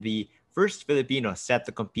the first Filipino set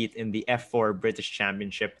to compete in the F4 British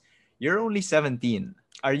Championship. You're only 17.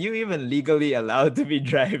 Are you even legally allowed to be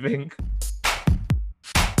driving?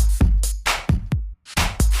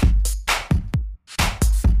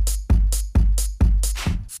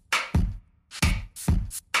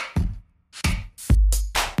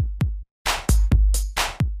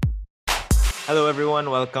 Hello, everyone.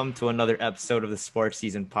 Welcome to another episode of the Sports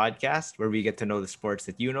Season podcast, where we get to know the sports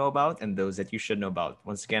that you know about and those that you should know about.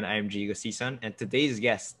 Once again, I am Gigo Season, and today's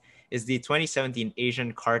guest is the 2017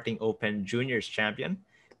 Asian Karting Open Juniors champion,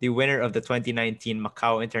 the winner of the 2019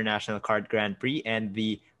 Macau International Kart Grand Prix, and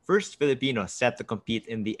the first Filipino set to compete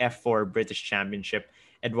in the F4 British Championship,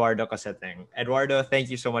 Eduardo Coseteng. Eduardo, thank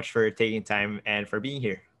you so much for taking time and for being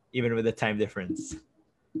here, even with the time difference.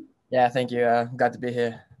 Yeah, thank you. Glad to be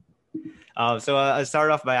here. I'll start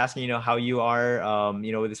off by asking, how you are,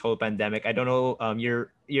 with this whole pandemic. I don't know,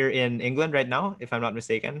 you're in England right now, if I'm not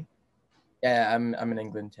mistaken. Yeah, I'm in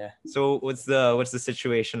England. Yeah. So what's the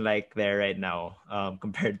situation like there right now,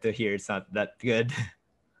 compared to here? It's not that good.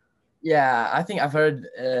 Yeah, I think I've heard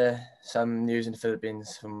some news in the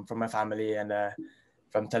Philippines from my family and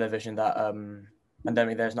from television that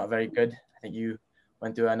pandemic there is not very good. I think you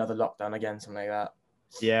went through another lockdown again, something like that.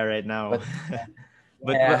 Yeah, right now. But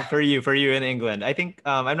But yeah, for you in England, I think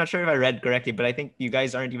I'm not sure if I read correctly, but I think you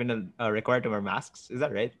guys aren't even required to wear masks. Is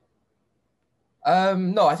that right?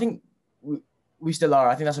 no, I think we still are.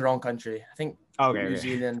 I think that's the wrong country. I think Okay, New okay.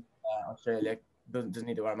 Zealand, Australia doesn't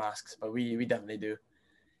need to wear masks, but we definitely do.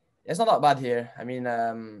 It's not that bad here. I mean,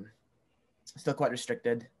 still quite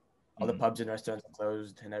restricted. All the pubs and restaurants are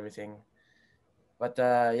closed and everything. But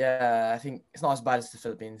yeah, I think it's not as bad as the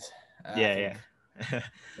Philippines. I Yeah, think, yeah.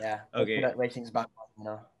 yeah, hopefully Okay. that racing's back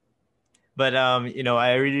on. But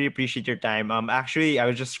I really appreciate your time. Actually, I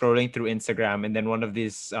was just scrolling through Instagram, and then one of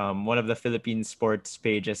the Philippine sports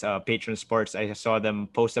pages, Patron Sports, I saw them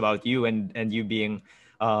post about you and you being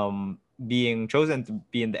chosen to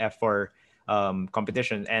be in the F4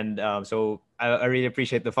 competition, and so I really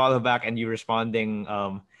appreciate the follow back and you responding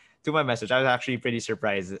to my message. I was actually pretty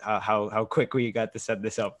surprised how quick we got to set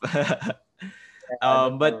this up.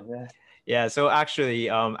 No But problem. Yeah. yeah, so actually,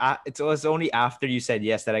 it was only after you said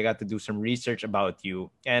yes that I got to do some research about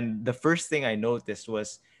you. And the first thing I noticed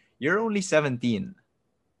was you're only 17. Is that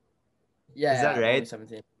Yeah, I'm only right?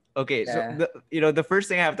 17. Okay, so Yeah. the first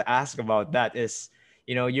thing I have to ask about that is,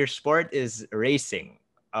 your sport is racing.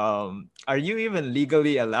 Are you even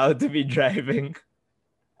legally allowed to be driving?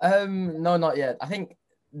 No, not yet. I think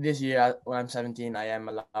this year when I'm 17, I am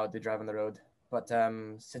allowed to drive on the road. But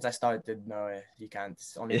since I started, no, you can't.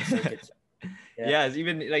 It's only the circuits. Yeah. Yeah, it's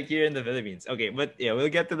even like here in the Philippines. Okay, but yeah, we'll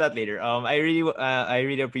get to that later. I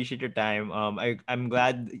really appreciate your time. I'm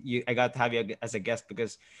glad I got to have you as a guest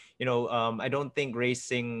because, I don't think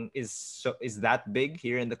racing is that big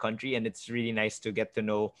here in the country, and it's really nice to get to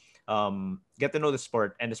know the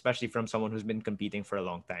sport, and especially from someone who's been competing for a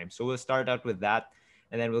long time. So we'll start out with that,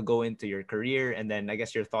 and then we'll go into your career, and then I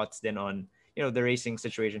guess your thoughts then on the racing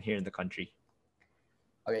situation here in the country.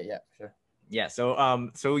 Okay. Yeah. Sure. Yeah,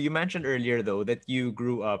 so you mentioned earlier though that you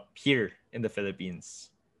grew up here in the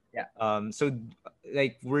Philippines. Yeah. So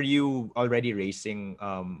like were you already racing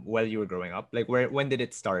while you were growing up? Like when did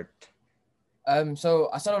it start?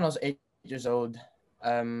 So I started when I was 8 years old.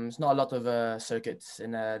 It's not a lot of circuits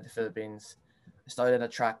in the Philippines. I started at a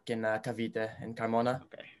track in Cavite in Carmona.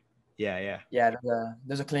 Okay. Yeah, yeah. Yeah,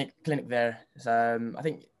 there's a clinic there. It's, I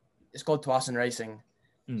think it's called Tuasan Racing.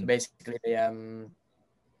 So Mm. basically,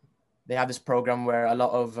 they have this program where a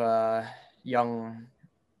lot of young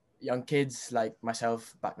kids like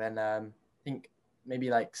myself back then, I think maybe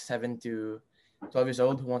like 7 to 12 years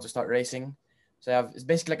old who want to start racing. So it's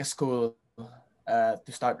basically like a school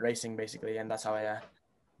to start racing basically, and that's how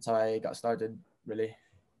I got started really.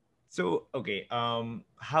 So okay,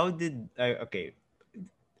 how did okay,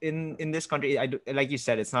 in this country like you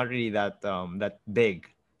said it's not really that big.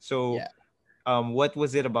 So Yeah. what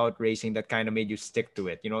was it about racing that kind of made you stick to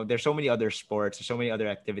it? There's so many other sports, there's so many other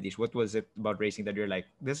activities. What was it about racing that you're like,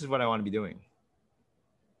 this is what I want to be doing?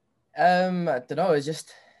 I don't know. It's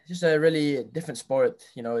just a really different sport.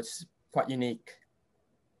 It's quite unique.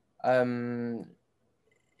 Um,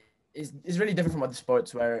 it's really different from other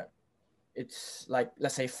sports where it's like,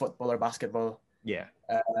 let's say, football or basketball. Yeah.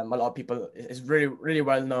 A lot of people, it's really really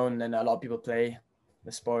well known, and a lot of people play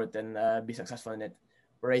the sport and be successful in it.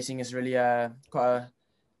 Racing is really quite a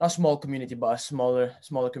not a small community, but a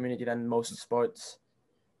smaller community than most sports.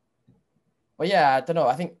 But yeah, I don't know.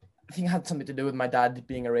 I think it had something to do with my dad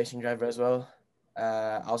being a racing driver as well.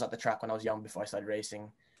 I was at the track when I was young before I started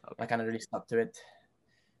racing. I Okay. kind of really stuck to it.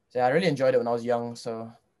 So yeah, I really enjoyed it when I was young.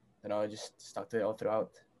 So just stuck to it all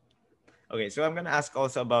throughout. Okay, so I'm gonna ask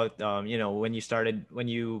also about when you started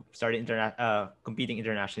competing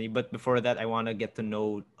internationally. But before that, I want to get to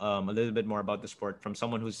know a little bit more about the sport from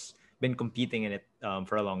someone who's been competing in it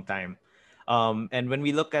for a long time. And when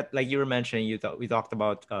we look at, like you were mentioning, we talked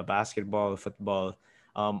about basketball, football,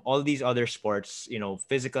 all these other sports.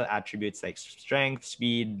 Physical attributes like strength,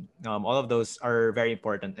 speed, all of those are very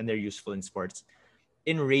important and they're useful in sports.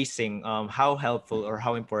 In racing, how helpful or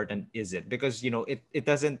how important is it? Because it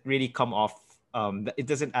doesn't really come off. It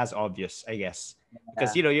doesn't as obvious, I guess,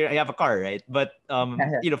 because Yeah. you have a car, right? But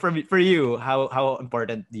for you, how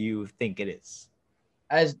important do you think it is?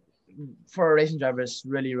 As for a racing driver, it's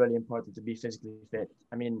really, really important to be physically fit.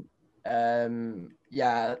 I mean,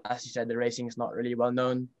 yeah, as you said, the racing is not really well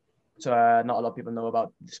known, so not a lot of people know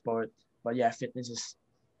about the sport. But yeah, fitness is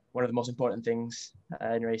one of the most important things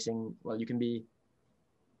in racing. Well, you can be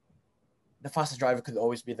the fastest driver could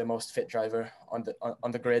always be the most fit driver on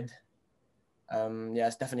the grid. Yeah,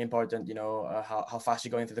 it's definitely important. How fast you're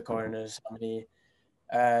going through the corners, how many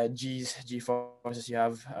G forces you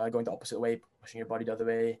have going the opposite way, pushing your body the other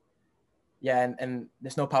way. Yeah, and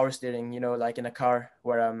there's no power steering. Like in a car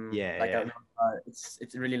where Yeah, like yeah. a car, it's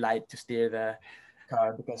really light to steer the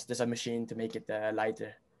car because there's a machine to make it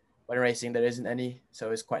lighter. But in racing, there isn't any, so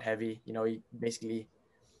it's quite heavy. You basically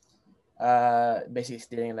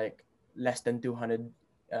steering like less than 200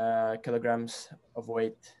 kilograms of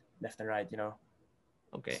weight left and right.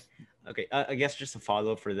 Okay, okay. I guess just a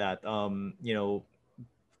follow up for that.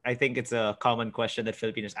 I think it's a common question that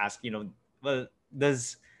Filipinos ask. Well,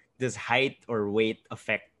 does height or weight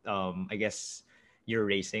affect I guess your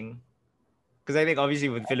racing? Because I think obviously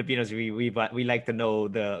with Filipinos we like to know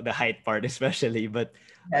the height part especially, but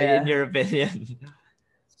Yeah, in yeah. your opinion,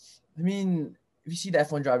 I mean, if you see the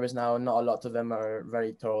F1 drivers now, not a lot of them are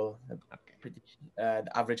very tall. okay, Pretty the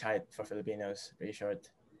average height for Filipinos pretty short,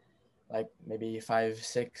 like maybe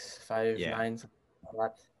 5'6", five yeah, nine, something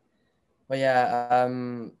like that. But yeah,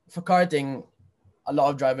 for karting, a lot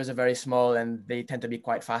of drivers are very small and they tend to be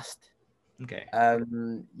quite fast. okay,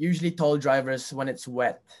 Usually tall drivers, when it's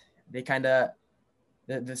wet, they kind of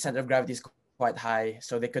the center of gravity is quite high,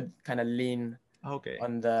 so they could kind of lean okay,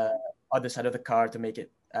 on the other side of the car to make it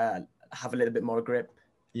have a little bit more grip.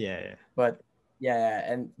 yeah, yeah, But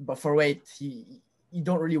yeah, but for weight, you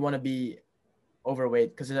don't really want to be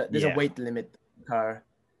overweight because there's a yeah. weight limit in the car.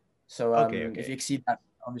 So Okay, if you okay, exceed that,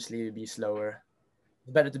 obviously you'll be slower.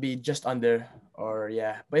 It's better to be just under, or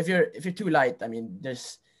yeah. But if you're too light, I mean, they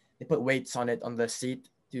put weights on it on the seat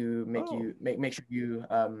to make oh, you make sure you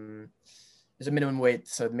there's a minimum weight,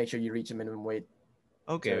 so make sure you reach a minimum weight.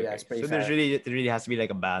 So okay, yeah, okay. it's pretty So fair. there really has to be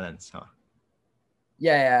like a balance, huh?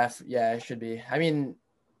 Yeah, yeah, yeah. It should be. I mean,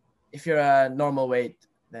 if you're a normal weight,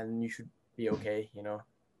 then you should be okay.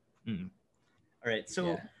 Mm. All right.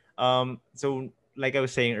 Yeah. So like I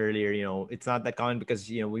was saying earlier, it's not that common because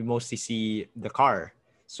we mostly see the car.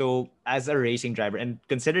 So as a racing driver, and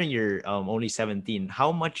considering you're only 17,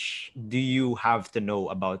 how much do you have to know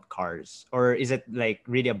about cars, or is it like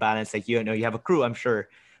really a balance? Like you have a crew, I'm sure,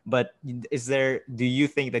 but do you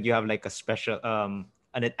think that you have like a special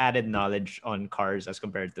an added knowledge on cars as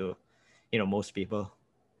compared to most people?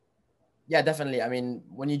 Yeah, definitely. I mean,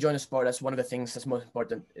 when you join a sport, that's one of the things that's most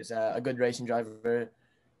important. Is a good racing driver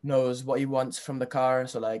knows what he wants from the car.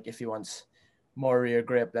 So like, if he wants more rear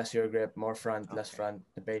grip, less rear grip, more front, less Okay. front,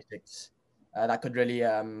 the basics. That could really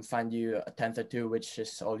find you a tenth or two, which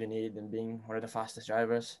is all you need in being one of the fastest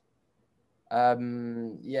drivers.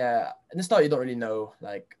 Yeah, in the start you don't really know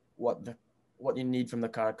like what you need from the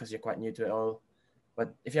car because you're quite new to it all.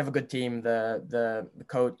 But if you have a good team, the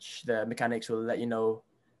coach, the mechanics will let you know.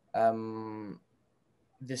 Um,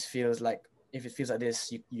 this feels like if it feels like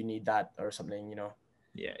this, you need that or something.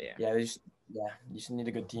 Yeah, yeah. Yeah, you just need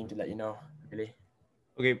a good team to let you know. Really.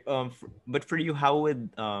 Okay. But for you, how would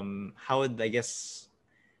I guess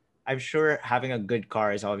I'm sure having a good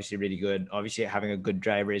car is obviously really good. Obviously, having a good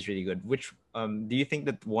driver is really good. Which do you think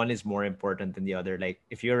that one is more important than the other? Like,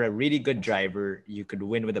 if you're a really good driver, you could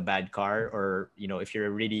win with a bad car, or if you're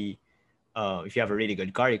a really if you have a really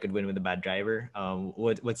good car, you could win with a bad driver.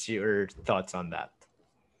 What's your thoughts on that?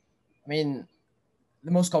 I mean,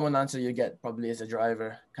 the most common answer you get probably is a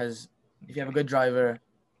driver because if you have a Okay. good driver,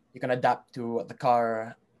 you can adapt to what the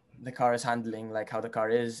car is handling, like how the car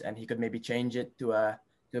is, and he could maybe change it to a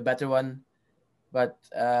better one. But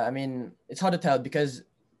I mean, it's hard to tell because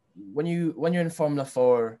when you're in Formula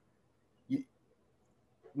Four, you,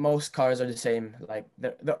 most cars are the same. Like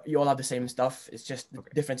you all have the same stuff. It's just the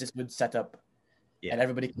Okay. difference is with setup, and Yeah.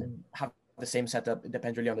 everybody can have the same setup. It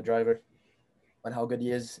depends really on the driver, on how good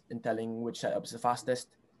he is in telling which setup is the fastest.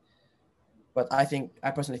 But I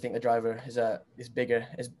personally think the driver is bigger,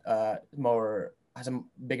 is more has a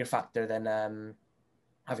bigger factor than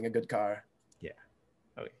having a good car. Yeah.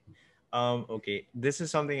 Okay. Okay. This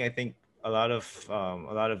is something I think a lot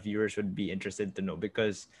of viewers would be interested to know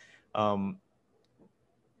because um,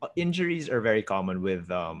 injuries are very common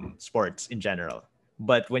with sports in general.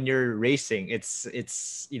 But when you're racing, it's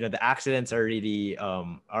the accidents are really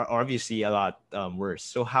are obviously a lot worse.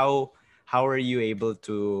 So how are you able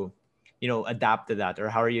to adapt to that, or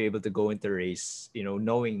how are you able to go into a race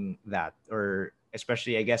knowing that, or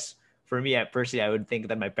especially I guess for me, personally, I would think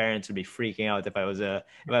that my parents would be freaking out if I was a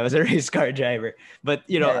race car driver. But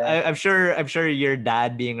Yeah, yeah. I'm sure your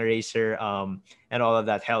dad being a racer and all of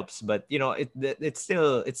that helps. But it's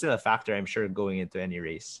still a factor, I'm sure, going into any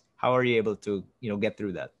race. How are you able to get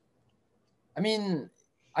through that? I mean,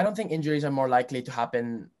 I don't think injuries are more likely to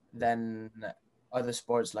happen than other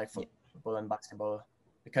sports like Yeah. football and basketball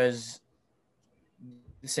because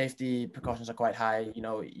the safety precautions are quite high.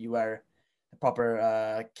 You wear a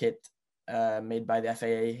proper kit made by the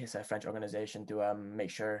FAA. It's a French organization to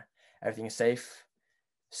make sure everything is safe.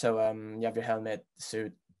 So you have your helmet,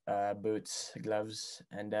 suit, boots, gloves,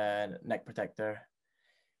 and neck protector.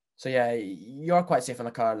 So yeah, you're quite safe on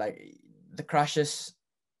the car. Like the crashes,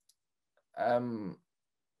 um,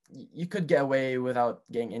 you could get away without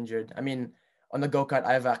getting injured. I mean, on the go kart,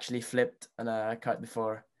 I've actually flipped on a kart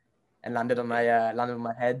before and landed on my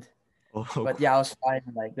head. Oh, But yeah, I was fine.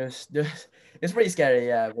 Like there's it's pretty scary.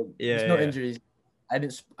 Yeah, but there's yeah, no yeah. injuries. I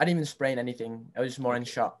didn't even sprain anything. I was just more in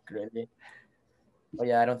Okay. shock, really. But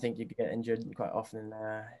yeah, I don't think you could get injured quite often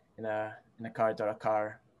in a cart or a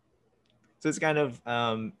car. So it's kind of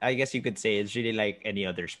I guess you could say it's really like any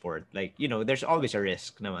other sport. Like, there's always a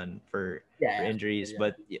risk naman for Yeah, injuries, yeah,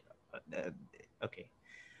 but yeah, okay.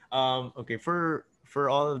 Okay, for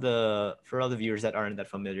all the viewers that aren't that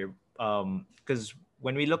familiar, because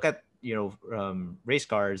when we look at race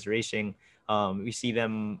cars racing, we see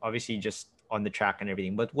them obviously just on the track and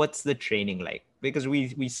everything. But what's the training like? Because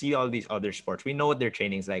we see all these other sports, we know what their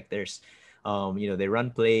training's like. There's, they run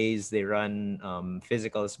plays, they run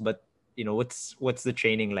physicals, but what's the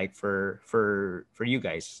training like for you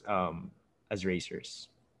guys as racers?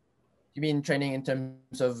 You mean training in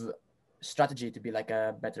terms of strategy to be like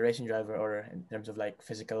a better racing driver, or in terms of like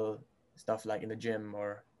physical stuff like in the gym,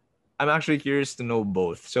 or I'm actually curious to know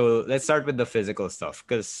both. So let's start with the physical stuff,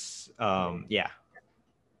 because okay. yeah.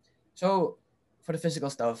 So for the physical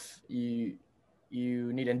stuff, you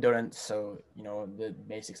need endurance. So the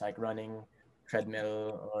basics like running,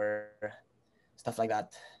 treadmill, or stuff like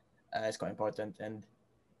that is quite important. And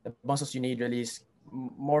the muscles you need really is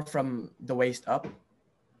more from the waist up.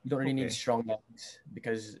 You don't really need Okay. strong legs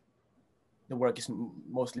because the work is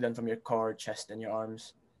mostly done from your core, chest, and your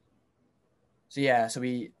arms. So yeah, so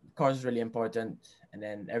we core is really important, and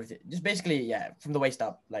then everything just basically yeah from the waist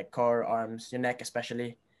up, like core, arms, your neck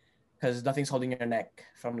especially, because nothing's holding your neck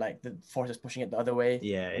from like the forces pushing it the other way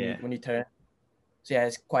Yeah, when yeah. you turn. So yeah,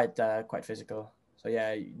 it's quite physical. So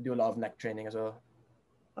yeah, you do a lot of neck training as well.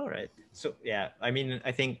 All right. So yeah, I mean,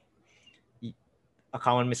 I think y- a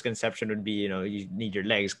common misconception would be, you need your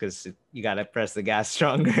legs because you gotta press the gas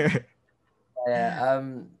stronger. Yeah,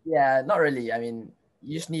 yeah, not really. I mean,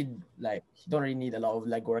 you Yeah. just need like you don't really need a lot of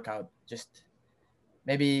leg workout. Just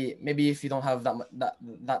maybe if you don't have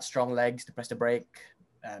that strong legs to press the brake,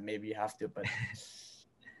 maybe you have to. But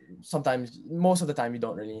sometimes, most of the time, you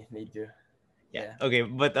don't really need to. Yeah. Yeah, Okay.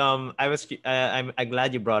 But I'm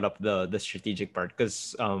glad you brought up the strategic part,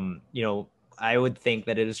 because I would think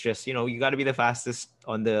that it is just you got to be the fastest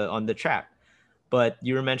on the track, but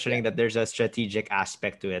you were yeah, mentioning that there's a strategic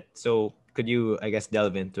aspect to it. So could you, I guess,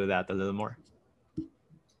 delve into that a little more?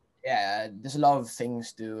 yeah. There's a lot of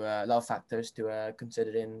things to a lot of factors to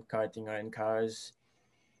consider in karting or in cars.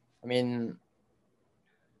 I mean,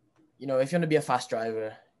 if you want to be a fast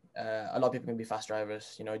driver, a lot of people can be fast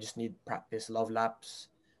drivers. You just need practice, a lot of laps,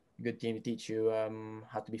 a good team to teach you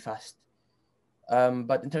how to be fast.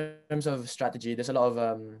 But in terms of strategy, there's a lot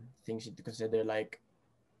of things you need to consider, like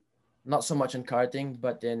not so much in karting,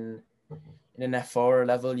 but in an F4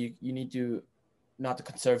 level, you need to not to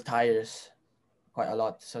conserve tires quite a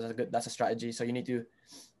lot. So that's a strategy. So you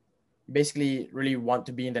basically really want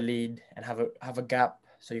to be in the lead and have a gap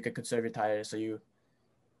so you can conserve your tires. So you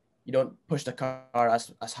don't push the car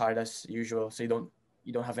as hard as usual. So you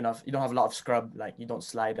don't have a lot of scrub. Like you don't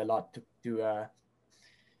slide a lot to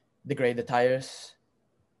degrade the tires.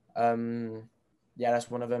 Um, yeah,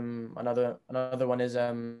 that's one of them. Another one is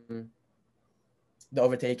the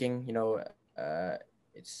overtaking. Uh,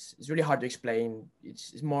 it's really hard to explain.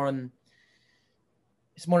 It's more on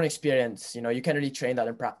it's more an experience. You know, you can't really train that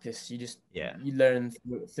in practice. Yeah. You learn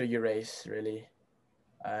through your race really.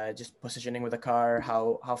 Just positioning with the car,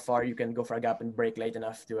 how far you can go for a gap and brake late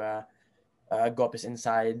enough to go up his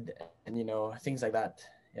inside, and things like that.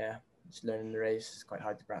 Yeah, just learning the race is quite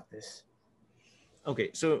hard to practice.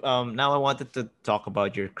 Okay, so now I wanted to talk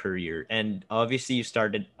about your career, and obviously you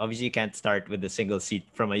started. Obviously, you can't start with a single seat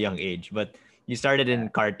from a young age, but you started Yeah. in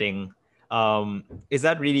karting. Is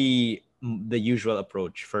that really the usual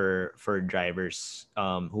approach for drivers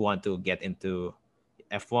who want to get into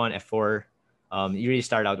F1, F4? You really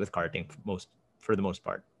start out with karting for the most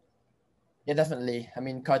part. Yeah, definitely. I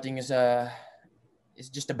mean, karting is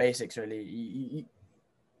just the basics really.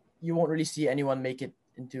 You won't really see anyone make it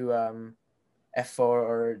into F4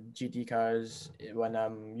 or GT cars when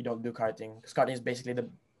you don't do karting. Because karting is basically the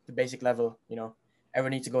basic level.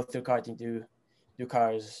 Everyone needs to go through karting to do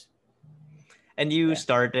cars. And you Yeah.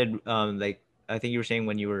 started like I think you were saying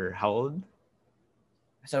when you were how old?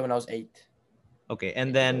 I started when I was 8, Okay,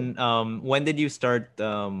 and 8 years old. then when did you start?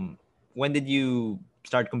 When did you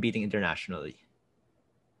start competing internationally?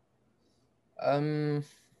 Um,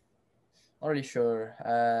 Not really sure.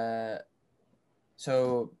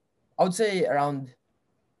 So I would say around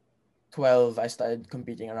 12, I started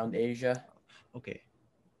competing around Asia. Okay,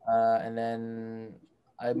 And then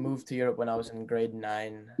I moved to Europe when I was in grade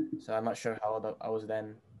 9. So I'm not sure how old I was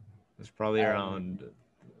then. it was probably Um, around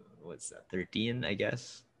what's that, 13, I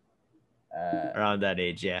guess, uh, around that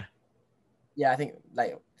age. Yeah, yeah, I think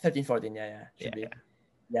like 13, 14. Yeah, yeah, should yeah, be. yeah.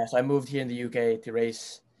 Yeah, so I moved here in the UK to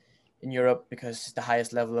race in Europe because it's the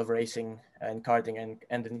highest level of racing and karting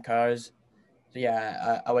and in cars. So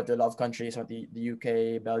yeah, I went to a lot of countries, like the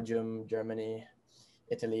UK, Belgium, Germany,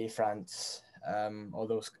 Italy, France, all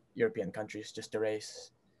those European countries just to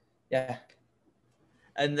race. Yeah.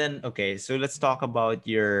 And then okay, so let's talk about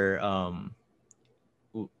your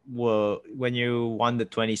well when you won the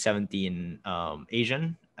 2017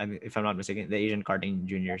 Asian, I mean, if I'm not mistaken, the Asian karting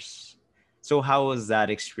juniors. So how was that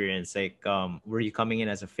experience? Like, were you coming in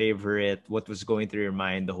as a favorite? What was going through your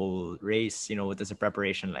mind the whole race? What was the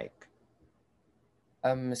preparation like?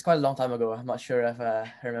 It's quite a long time ago. I'm not sure if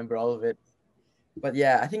I remember all of it, but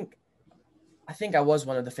yeah, I think I was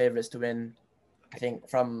one of the favorites to win. I think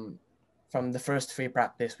from the first free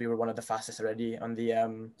practice, we were one of the fastest already on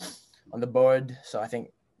the board. So I think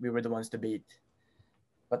we were the ones to beat.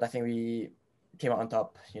 But I think we came out on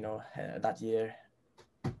top, that year.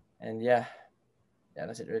 And yeah, yeah,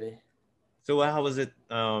 that's it really. So how was it?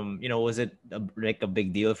 Was it like a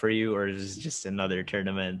big deal for you, or is it just another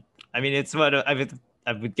tournament? I mean, it's what I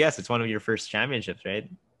would guess it's one of your first championships, right?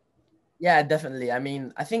 Yeah, definitely. I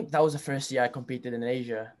mean, I think that was the first year I competed in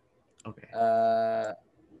Asia. Okay. Uh,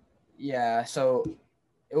 yeah, so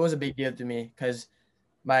it was a big deal to me because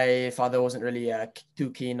my father wasn't really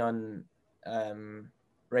too keen on um,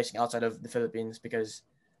 racing outside of the Philippines because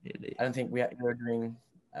Really? I don't think we were doing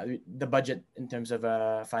the budget in terms of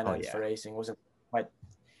Oh finance yeah. for racing quite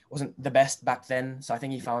wasn't the best back then. So I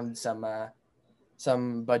think he found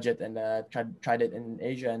some budget and tried it in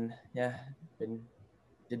Asia, and yeah, been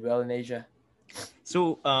did well in Asia.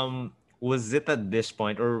 So was it at this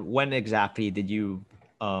point, or when exactly did you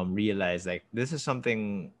realize like this is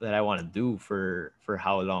something that I want to do for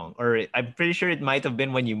how long? Or I'm pretty sure it might have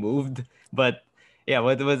been when you moved, but yeah,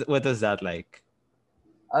 what was that like?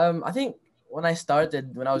 I think when I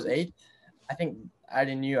started when I was 8, I think I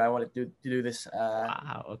already knew I wanted to do this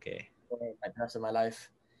Wow. Okay. for like the rest of my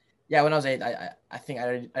life. Yeah, when I was 8, I think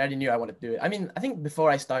I already knew I wanted to do it. I mean, I think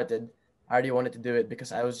before I started, I already wanted to do it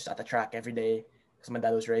because I was just at the track every day because my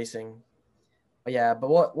dad was racing. But yeah, but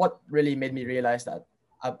what really made me realize that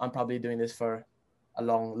I'm probably doing this for a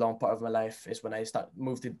long part of my life is when I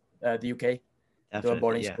moved to the UK to a Definitely.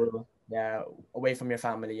 boarding Yeah. school. Yeah, away from your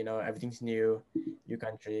family. Everything's new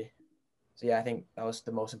country. So yeah, I think that was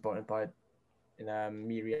the most important part in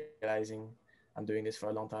me realizing I'm doing this for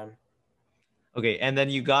a long time. Okay, and then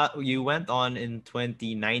you went on in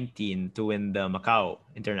 2019 to win the Macau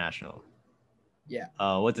International. Yeah.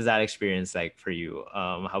 What does that experience like for you?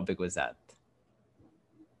 How big was that?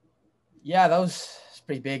 Yeah, that was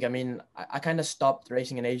pretty big. I mean, I kind of stopped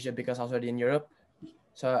racing in Asia because I was already in Europe.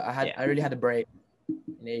 So Yeah. I really had a break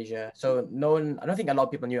in Asia. So no one, I don't think a lot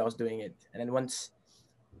of people knew I was doing it. And then once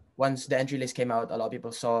the entry list came out, a lot of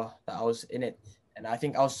people saw that I was in it, and I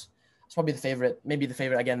think I was probably the favorite, maybe the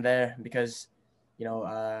favorite again there because, you know,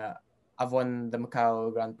 uh, I've won the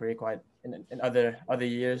Macau Grand Prix quite in other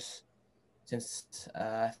years since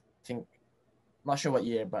I think I'm not sure what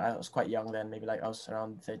year, but I was quite young then. Maybe like I was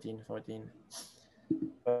around 13, 14.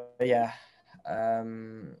 But yeah,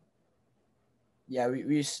 um, yeah, we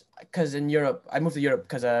because in Europe, I moved to Europe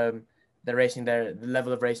because the racing there, the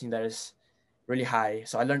level of racing there is really high.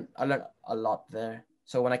 So I learned a lot there.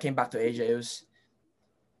 So when I came back to Asia, it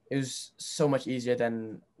was so much easier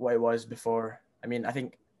than what it was before. I mean, I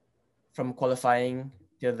think from qualifying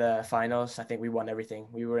to the finals, I think we won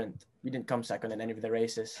everything. We didn't come second in any of the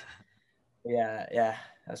races. Yeah, yeah,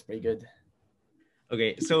 that's pretty good.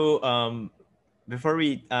 Okay, so before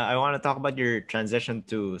I want to talk about your transition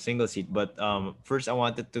to single seat, but first I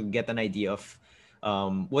wanted to get an idea of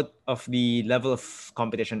what of the level of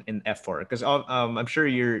competition in F4, because I'm sure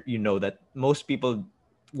you know that most people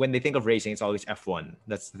when they think of racing, it's always F1.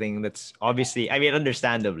 That's the thing that's obviously, I mean,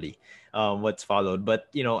 understandably, what's followed. But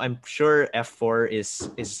I'm sure F4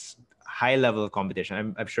 is high level of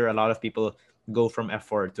competition. I'm sure a lot of people go from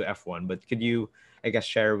F4 to F1. But could you, I guess,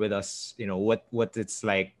 share with us, what it's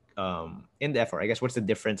like in the F4? I guess what's the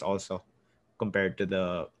difference also compared to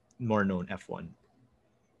the more known F1?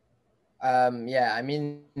 Yeah, I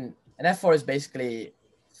mean, an F4 is basically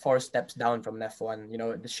 4 steps down from an F1.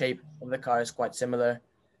 The shape of the car is quite similar,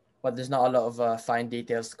 but there's not a lot of fine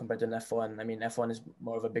details compared to an F1. I mean, F1 is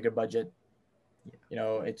more of a bigger budget.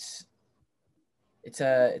 It's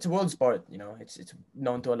a world sport. It's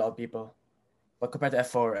known to a lot of people. But compared to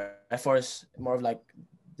F4 is more of like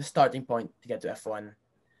the starting point to get to F1.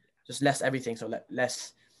 Just less everything, so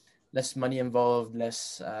less money involved,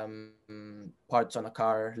 less parts on a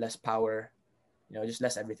car, less power. Just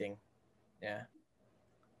less everything. Yeah.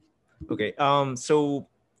 Okay. So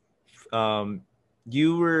um,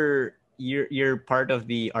 you're part of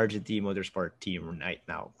the RGT Motorsport team right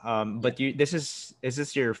now. Yeah. But is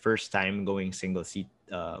this your first time going single seat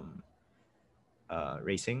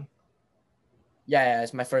racing? Yeah, yeah,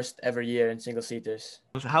 it's my first ever year in single seaters.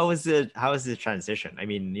 How is the transition? I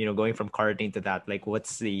mean, going from karting to that, like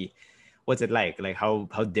what's it like? Like how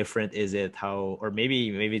different is it? How, or maybe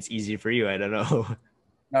it's easy for you. I don't know.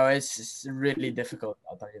 No, it's really difficult.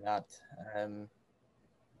 I'll tell you that. Um,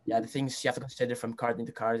 yeah, the things you have to consider from karting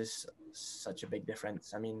to cars is such a big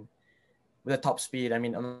difference. I mean, with a top speed, I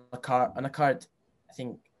mean, on a kart, I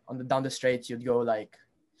think on the down the straights you'd go like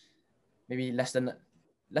maybe less than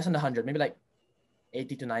 100, maybe like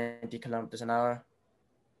 80 to 90 kilometers an hour,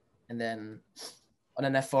 and then on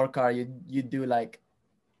an F4 car you do like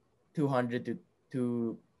 200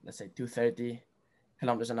 to let's say 230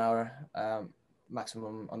 kilometers an hour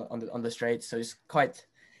maximum on the straight. So it's quite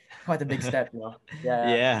a big step.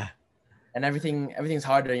 Yeah, Yeah. and everything's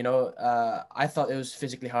harder. I thought it was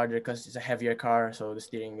physically harder because it's a heavier car, so the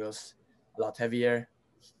steering wheel's a lot heavier.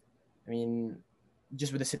 I mean,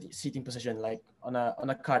 just with the seating position, like on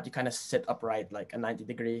a cart, you kind of sit upright, like a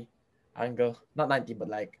 90-degree angle, not 90, but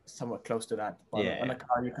like somewhat close to that. But on a Yeah.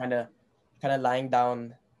 car, you kind of lying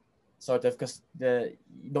down, sort of, because you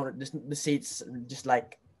don't the seats are just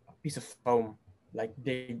like a piece of foam, like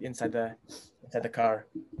dig inside the car.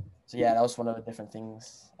 So yeah, that was one of the different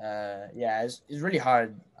things. Yeah, it's really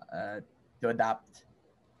hard to adapt.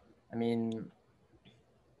 I mean,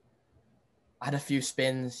 I had a few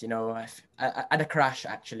spins. I had a crash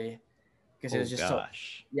actually because it Oh was just so.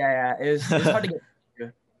 gosh. Yeah, yeah, it was hard to get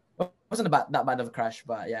through. It wasn't that bad of a crash,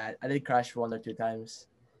 but yeah, I did crash 1 or 2 times.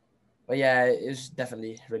 But yeah, it was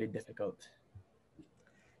definitely really difficult.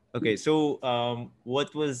 Okay, so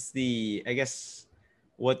what was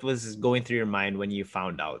going through your mind when you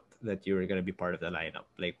found out that you were gonna be part of the lineup?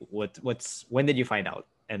 Like when did you find out?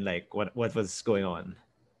 And like what was going on?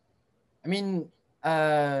 I mean,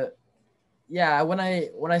 uh, yeah, when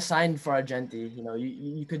I signed for Argenti,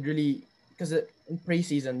 you could really, because in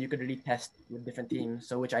preseason you could really test with different teams.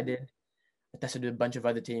 So which I did. I tested with a bunch of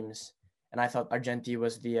other teams, and I thought Argenti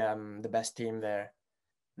was the best team there,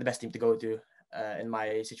 the best team to go to in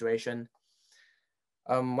my situation.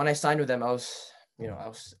 When I signed with them, I was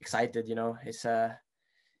excited. It's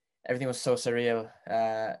everything was so surreal.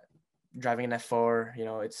 Driving an F4,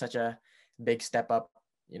 it's such a big step up.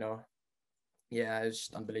 You know, yeah, it's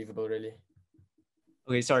just unbelievable, really.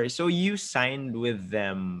 Okay, sorry. So you signed with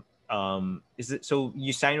them. Is it so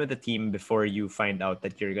you signed with the team before you find out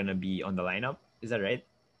that you're gonna be on the lineup? Is that right?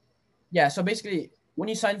 Yeah, so basically, when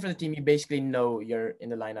you sign for the team, you basically know you're in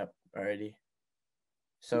the lineup already.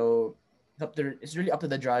 So it's really up to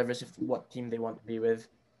the drivers if what team they want to be with.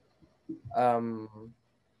 Um,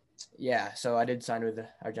 yeah, so I did sign with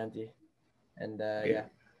Argenti, and Okay. yeah,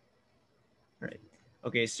 Right.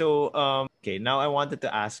 Okay. So okay, now I wanted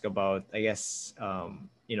to ask about, I guess,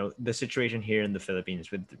 the situation here in the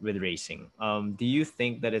Philippines with racing. Do you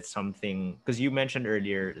think that it's something, because you mentioned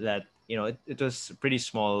earlier that it was pretty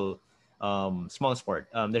small sport.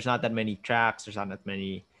 There's not that many tracks. There's not that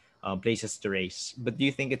many places to race. But do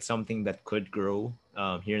you think it's something that could grow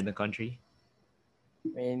here in the country? I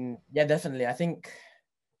mean, yeah, definitely. I think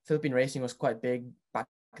Philippine racing was quite big back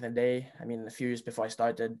in the day. I mean, a few years before I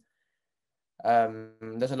started,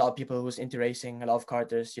 there's a lot of people who's into racing, a lot of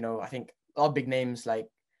carters. I think a lot of big names like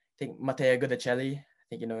I think Matteo Guidicelli. I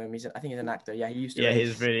think you know him. I think he's an actor. Yeah, he used to Yeah, he's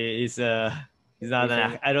race pretty. He's not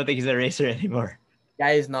racing. I don't think he's a racer anymore.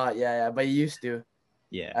 Yeah, he's not. Yeah, but he used to.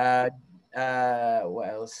 Yeah, Uh, what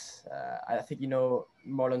else? I think you know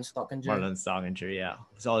Marlon Stockinger. Marlon Stockinger. Yeah,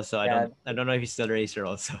 he's also Yeah, I don't know if he's still a racer.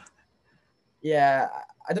 Also, yeah.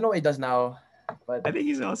 I don't know what he does now, but I think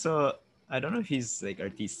he's also. I don't know if he's like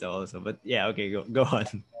artista also, but yeah. Okay, go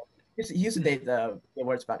on. he used to date the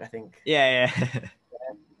awards back, I think. Yeah, yeah.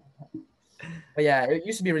 But yeah, it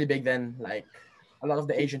used to be really big then. Like a lot of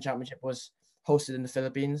the Asian Championship was hosted in the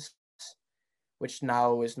Philippines, which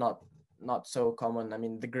now is not so common. I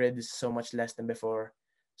mean, the grid is so much less than before.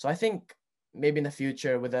 So I think maybe in the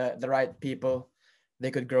future with the right people, they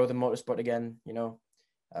could grow the motorsport again.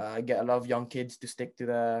 Get a lot of young kids to stick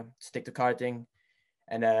to karting,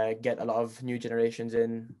 and get a lot of new generations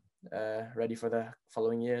in ready for the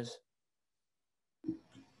following years.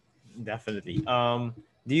 Definitely.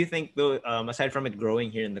 Do you think though, aside from it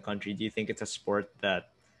growing here in the country, do you think it's a sport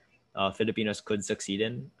that Filipinos could succeed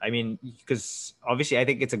in? I mean, because obviously, I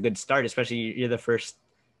think it's a good start, especially you're the first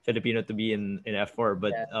Filipino to be in F4.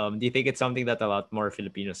 But Yeah. do you think it's something that a lot more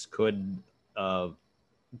Filipinos could uh,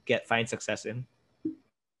 find success in?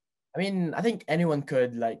 I mean, I think anyone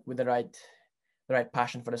could like with the right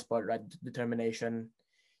passion for the sport, right determination.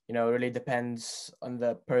 Really depends on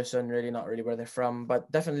the person, really not really where they're from.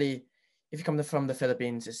 But definitely if you come from the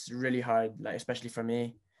Philippines, it's really hard, like especially for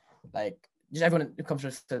me. Like just everyone who comes from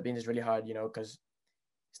the Philippines is really hard, because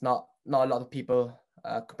it's not a lot of people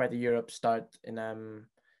compared to Europe start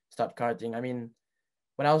karting. I mean,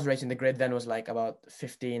 when I was racing, the grid then was like about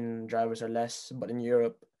 15 drivers or less. But in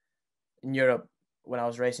Europe, when I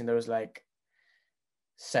was racing, there was like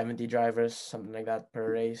 70 drivers, something like that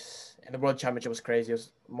per race. And the world championship was crazy. It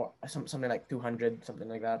was something like 200, something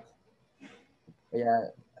like that. But yeah,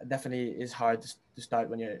 definitely is hard to start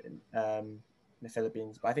when you're in the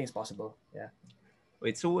Philippines, but I think it's possible. Yeah.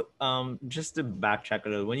 Wait, so just to backtrack a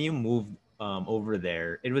little, when you moved over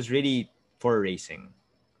there, it was really for racing.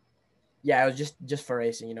 Yeah, I was just for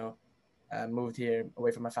racing, moved here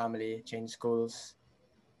away from my family, changed schools,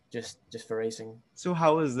 just for racing. So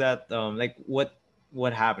how was that? Like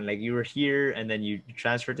what happened? Like you were here and then you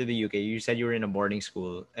transferred to the UK. You said you were in a boarding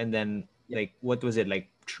school, and then Yeah. like what was it like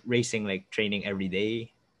racing, like training every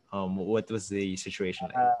day? What was the situation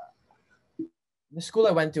like? Uh, the school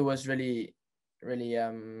I went to was really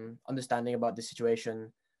understanding about the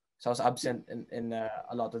situation. So I was absent in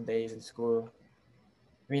a lot of days in school.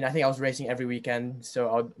 I mean, I think I was racing every weekend, so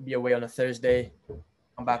I'll be away on a Thursday,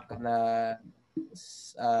 come back on a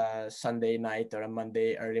Sunday night or a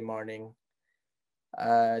Monday early morning,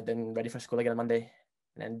 then ready for school again on Monday,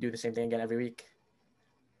 and then do the same thing again every week.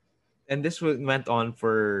 And this went on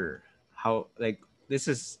for how like this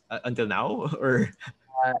is until now or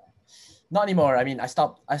Uh, Not anymore. I mean, I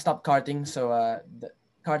stopped karting, so the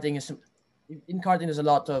karting is in karting. There's a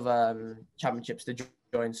lot of championships to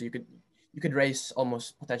join, so you could race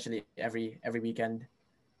almost potentially every weekend.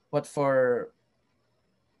 But for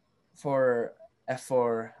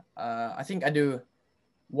F4, I think I do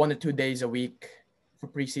 1 or 2 days a week for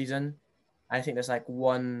preseason. I think there's like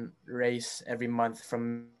one race every month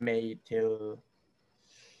from May till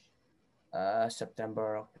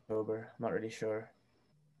September or October. I'm not really sure.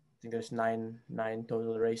 I think there's nine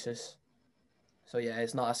total races. So yeah,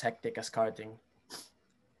 it's not as hectic as karting.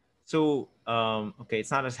 so okay,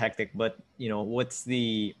 it's not as hectic, but what's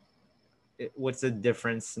the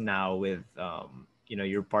difference now with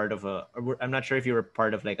you're part of I'm not sure if you were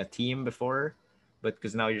part of like a team before, but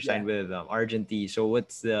because now you're Yeah. signed with Argentine. So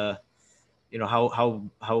what's the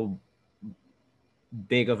how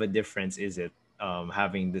big of a difference is it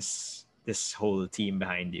having this whole team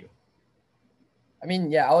behind you? I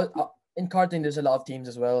mean, yeah, in karting. There's a lot of teams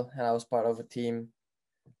as well, and I was part of a team.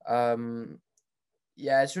 Um,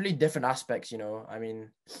 yeah, it's really different aspects. I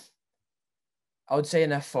mean, I would say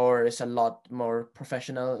an F4 is a lot more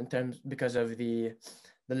professional in terms because of the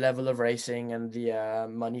level of racing and the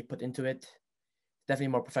money put into it.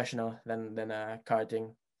 Definitely more professional than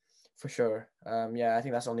karting, for sure. Yeah, I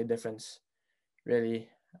think that's the only difference, really.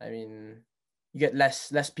 I mean, you get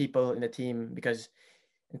less people in the team because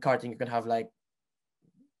in karting you can have like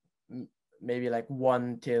maybe like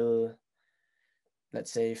one till let's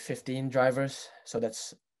say 15 drivers. So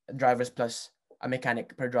that's drivers plus a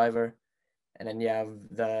mechanic per driver, and then you have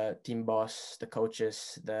the team boss, the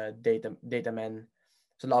coaches, the data men.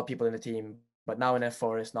 There's a lot of people in the team, but now in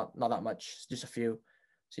F4 it's not that much. It's just a few.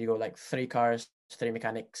 So you go like 3 cars, 3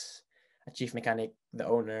 mechanics, a chief mechanic, the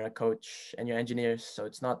owner, a coach, and your engineers. So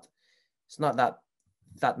it's not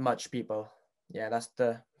that much people. Yeah, that's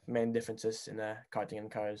the main differences in karting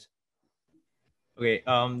and cars. Okay.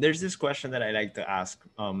 There's this question that I like to ask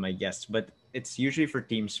my guests, but it's usually for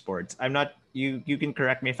team sports. I'm not you. You can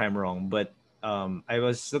correct me if I'm wrong, but I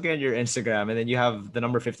was looking at your Instagram, and then you have the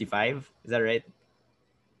number 55. Is that right?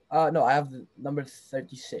 No, I have the number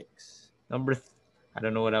 36. Number. I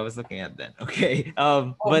don't know what I was looking at then. Okay.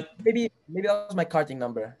 Oh, But maybe that was my karting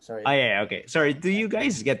number. oh Sorry. yeah. Okay. Sorry. Do you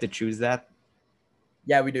guys get to choose that?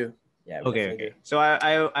 Yeah, we do. Yeah, we Okay, definitely okay. do. So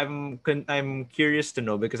I'm curious to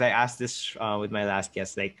know because I asked this with my last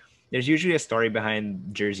guest. Like, there's usually a story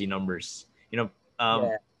behind jersey numbers. Yeah,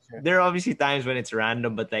 sure. There are obviously times when it's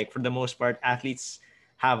random, but like for the most part, athletes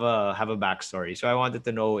have a backstory. So I wanted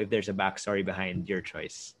to know if there's a backstory behind your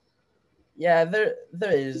choice. Yeah, there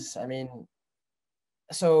is. I mean,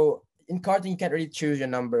 so in karting you can't really choose your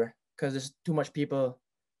number because there's too much people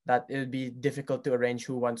that it would be difficult to arrange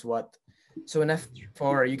who wants what. So in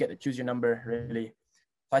F4 you get to choose your number really.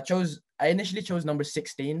 So I initially chose number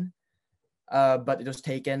 16, but it was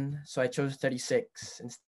taken, so I chose 36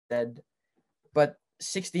 instead. But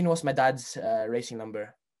 16 was my dad's racing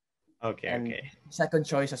number, Okay, and okay. second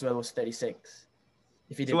choice as well was 36.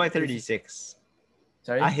 If he So did, why if he 36?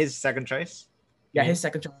 sorry, His second choice. You yeah, mean? his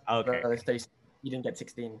second choice Okay, was okay. 36. He didn't get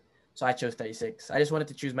 16, so I chose 36. I just wanted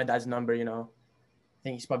to choose my dad's number. I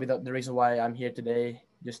think it's probably the reason why I'm here today.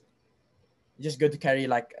 Just good to carry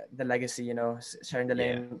like the legacy. Sharing the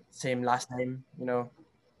Yeah. same last name.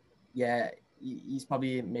 Yeah, he's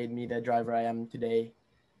probably made me the driver I am today.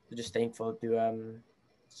 So just thankful to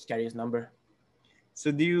just carry his number.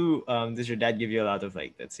 So does your dad give you a lot of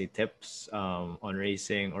like, let's say, tips on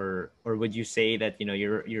racing, or would you say that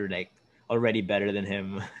you're like already better than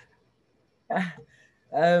him?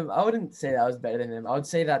 I wouldn't say that I was better than him. I would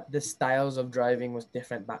say that the styles of driving was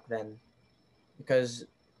different back then because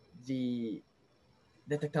the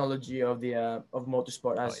the technology of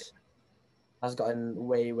motorsport Oh yeah, has gotten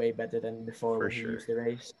way better than before for when he sure. used to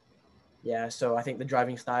race. Yeah, so I think the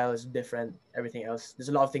driving style is different. Everything else, there's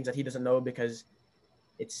a lot of things that he doesn't know because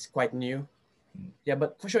it's quite new. Yeah,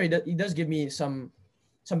 but for sure he does give me some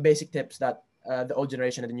basic tips that the old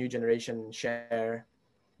generation and the new generation share,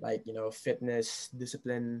 like fitness,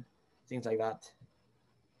 discipline, things like that.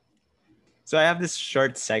 So I have this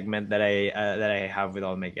short segment that I have with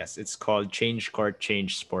all my guests. It's called Change Court,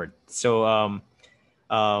 Change Sport. So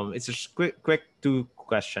it's just quick two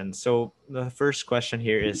questions. So the first question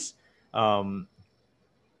here is, um,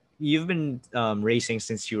 you've been racing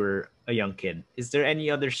since you were a young kid. Is there any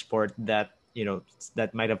other sport that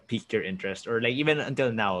that might have piqued your interest, or like even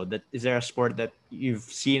until now, that is there a sport that you've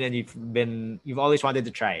seen and you've always wanted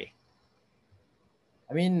to try?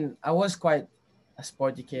 I mean, I was quite a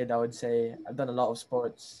sporty kid. I would say I've done a lot of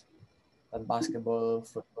sports, done basketball,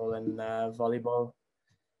 football, and volleyball.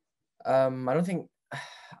 I don't think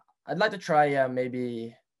I'd like to try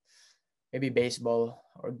maybe baseball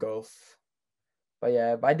or golf. But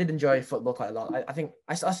I did enjoy football quite a lot. I think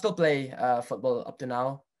I still play football up to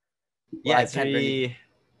now. Well, Yeah, I can't really.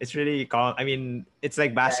 it's really calm. I mean, it's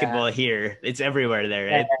like Yeah, basketball here. It's everywhere there,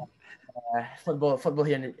 yeah. right? Football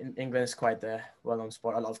here in England is quite a well-known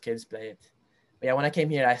sport. A lot of kids play it. But yeah, when I came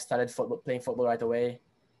here, I started playing football right away.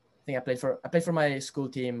 I think I played for my school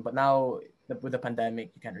team, but now with the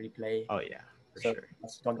pandemic, you can't really play. Oh yeah, for So sure.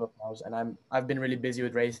 that's gone to a pause, and I've been really busy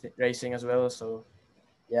with racing as well. So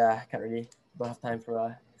yeah, I can't really don't have time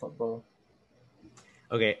for football.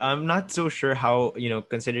 Okay, I'm not so sure how,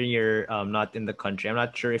 considering you're not in the country, I'm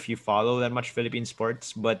not sure if you follow that much Philippine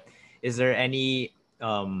sports, but is there any,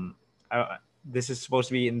 this is supposed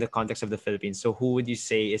to be in the context of the Philippines. So who would you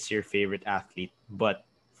say is your favorite athlete, but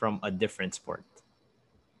from a different sport?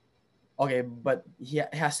 Okay, but he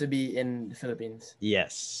has to be in the Philippines.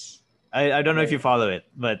 Yes. I don't know if Okay. you follow it,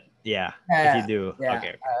 but yeah, if you Yeah, do, yeah. okay,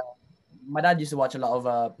 okay. My dad used to watch a lot of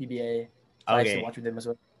PBA, so I used to Okay. watch with him as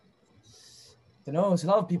well. So no, it's a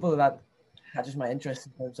lot of people that catches my interest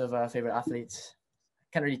in terms of favorite athletes.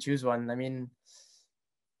 Can't really choose one. I mean,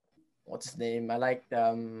 what's his name? I liked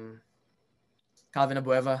Calvin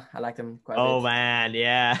Abueva. I liked him quite a Oh bit. man,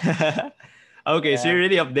 yeah. Okay, so you're Yeah,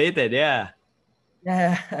 really updated, yeah.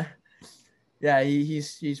 yeah, yeah.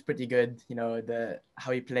 He's pretty good. The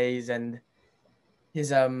how he plays and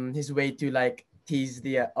his way to like tease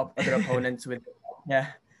the other opponents with. Yeah,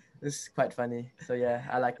 It's quite funny. So yeah,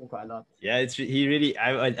 I like him quite a lot. Yeah, he really.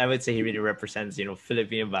 I would say he really represents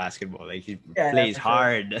Filipino basketball. Like he Yeah, plays for sure.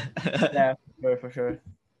 hard. Yeah, for sure,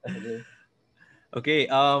 definitely. Okay.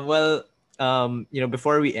 Well.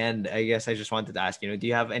 Before we end, I guess I just wanted to ask. Do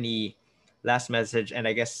you have any last message and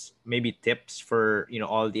I guess maybe tips for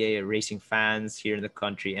all the racing fans here in the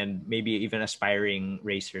country and maybe even aspiring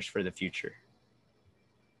racers for the future?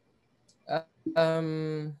 Uh,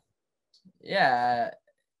 um, yeah,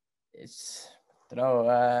 it's I don't know.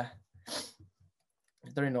 I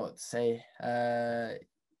don't really know what to say.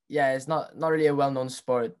 Yeah, it's not really a well known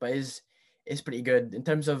sport, but is pretty good in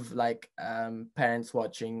terms of like parents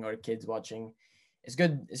watching or kids watching. It's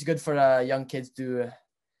good. It's good for young kids to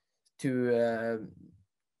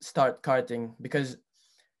start karting because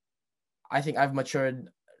I think I've matured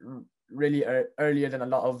really earlier than a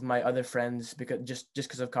lot of my other friends because just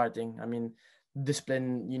because of karting. I mean,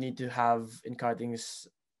 discipline you need to have in karting is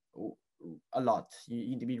a lot. You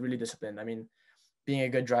need to be really disciplined. I mean, being a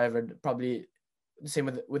good driver probably the same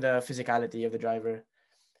with the physicality of the driver.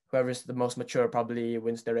 Whoever's the most mature probably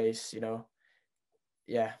wins the race.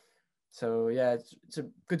 Yeah. So yeah, it's a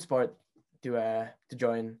good sport to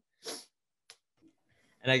join.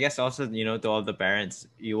 And I guess also, to all the parents,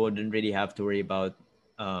 you wouldn't really have to worry about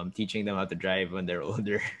teaching them how to drive when they're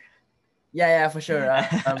older. Yeah, for sure.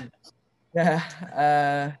 Yeah,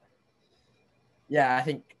 yeah. I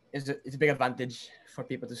think it's a big advantage for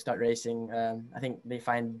people to start racing. I think they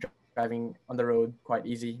find driving on the road quite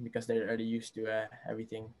easy because they're already used to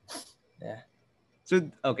everything. Yeah. So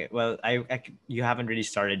okay, well, you haven't really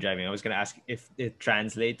started driving. I was gonna ask if it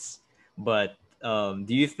translates, but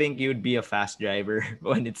do you think you would be a fast driver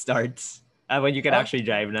when it starts? When you can Um, actually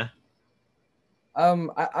drive, na?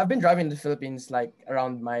 I've been driving in the Philippines like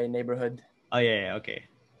around my neighborhood. Oh yeah, yeah, okay.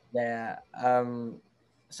 Yeah.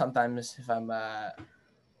 Sometimes if I'm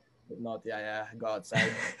not, yeah, go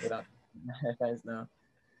outside without my friends now.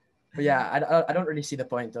 But yeah, I don't really see the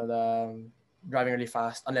point of driving really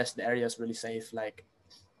fast unless the area is really safe. Like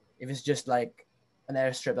if it's just like an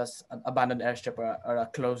airstrip that's an abandoned airstrip or a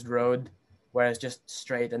closed road where it's just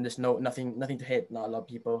straight and there's nothing to hit, not a lot of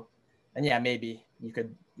people, and yeah, maybe you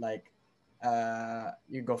could like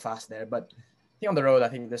you go fast there. But I think on the road, I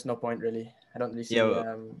think there's no point really. I don't really Yeah. see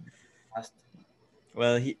Well, fast.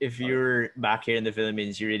 if you're back here in the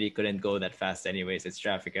Philippines, you really couldn't go that fast, anyways. It's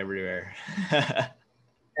traffic everywhere.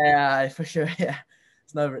 Yeah, for sure. Yeah,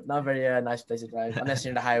 it's not very nice place to drive unless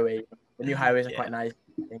you're in the highway. The new highways are Yeah, quite nice.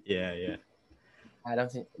 I think. yeah, yeah. I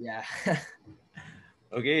don't think. Yeah.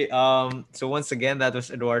 Okay. So once again, that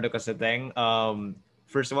was Eduardo Coseteng.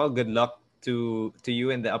 First of all, good luck to you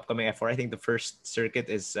in the upcoming F4. I think the first circuit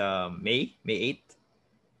is May 8th.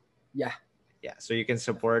 Yeah. Yeah, so you can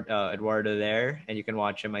support Eduardo there, and you can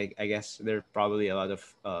watch him. I guess there are probably a lot of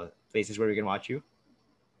places where we can watch you.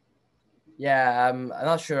 Yeah, I'm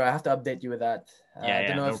not sure. I have to update you with that. Yeah, I don't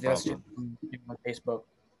yeah, know no if they'll stream problem. on Facebook,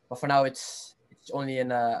 but for now it's only in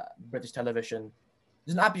British television.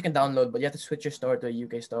 There's an app you can download, but you have to switch your store to a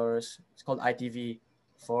UK stores. It's called ITV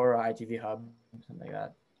for ITV Hub, something like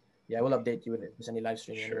that. Yeah, we'll update you if there's any live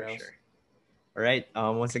streaming Sure, anywhere else. sure. All right.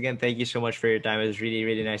 Once again, thank you so much for your time. It was really,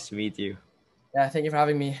 really nice to meet you. Yeah, thank you for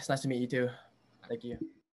having me. It's nice to meet you too. Thank you.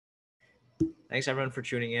 Thanks everyone for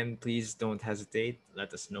tuning in. Please don't hesitate.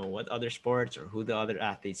 Let us know what other sports or who the other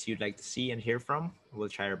athletes you'd like to see and hear from. We'll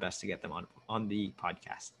try our best to get them on the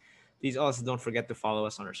podcast. Please also don't forget to follow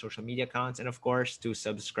us on our social media accounts and of course to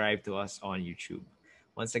subscribe to us on YouTube.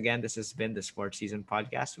 Once again, this has been the Sports Season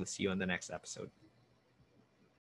Podcast. We'll see you on the next episode.